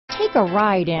Take a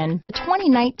ride in the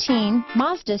 2019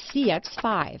 Mazda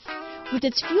CX-5. With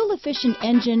its fuel-efficient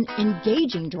engine,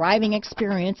 engaging driving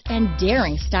experience, and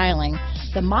daring styling,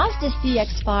 the Mazda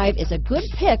CX-5 is a good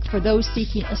pick for those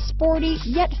seeking a sporty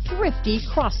yet thrifty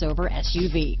crossover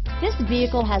SUV. This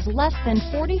vehicle has less than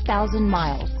 40,000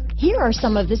 miles. Here are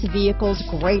some of this vehicle's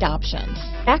great options: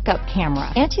 backup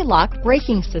camera, anti-lock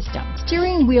braking system,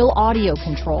 steering wheel audio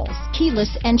controls,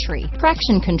 keyless entry,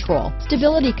 traction control,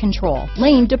 stability control,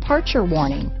 lane departure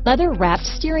warning, leather-wrapped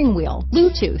steering wheel,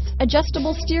 Bluetooth,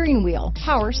 adjustable steering wheel,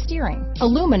 power steering,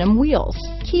 aluminum wheels,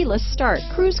 keyless start,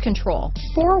 cruise control,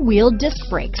 four-wheel disc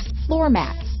brakes, floor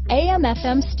mats,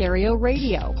 AM/FM stereo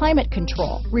radio, climate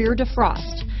control, rear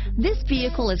defrost. This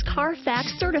vehicle is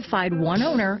Carfax certified one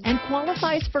owner and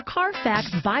qualifies for Carfax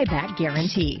buyback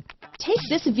guarantee. Take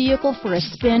this vehicle for a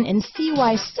spin and see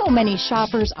why so many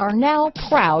shoppers are now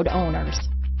proud owners.